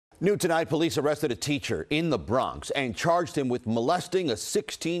New tonight, police arrested a teacher in the Bronx and charged him with molesting a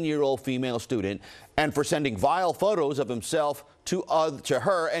 16-year-old female student and for sending vile photos of himself to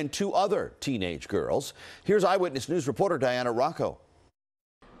her and two other teenage girls. Here's Eyewitness News reporter Diana Rocco.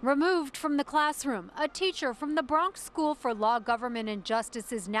 Removed from the classroom, a teacher from the Bronx School for Law, Government and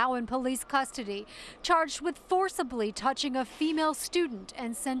Justice is now in police custody, charged with forcibly touching a female student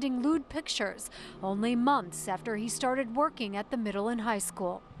and sending lewd pictures, only months after he started working at the middle and high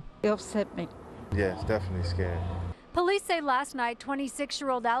school. It upset me. Yeah, it's definitely scary. Police say last night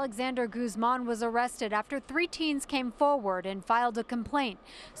 26-year-old Alexander Guzman was arrested after 3 teens came forward and filed a complaint.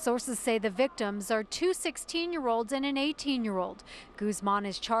 Sources say the victims are 2 16-year-olds and an 18-year-old. Guzman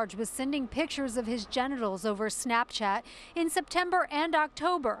is charged with sending pictures of his genitals over Snapchat in September and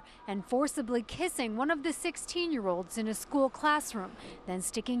October and forcibly kissing one of the 16-year-olds in a school classroom, then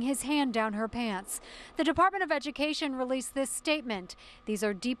sticking his hand down her pants. The Department of Education released this statement. These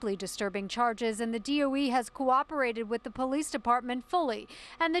are deeply disturbing charges, and the DOE has cooperated with the police department fully,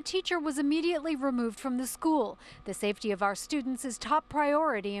 and the teacher was immediately removed from the school. The safety of our students is top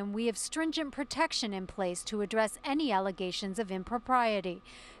priority, and we have stringent protection in place to address any allegations of impropriety.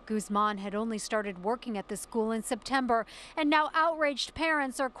 Guzman had only started working at the school in September, and now outraged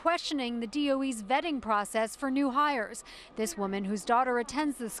parents are questioning the DOE's vetting process for new hires. This woman, whose daughter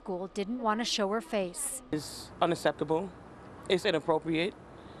attends the school, didn't want to show her face. It's unacceptable. It's inappropriate.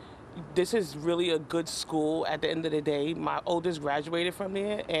 This is really a good school at the end of the day. My oldest graduated from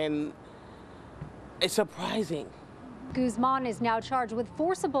there, and it's surprising. Guzman is now charged with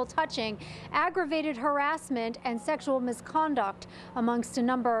forcible touching, aggravated harassment, and sexual misconduct, amongst a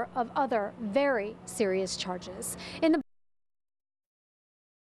number of other very serious charges. In the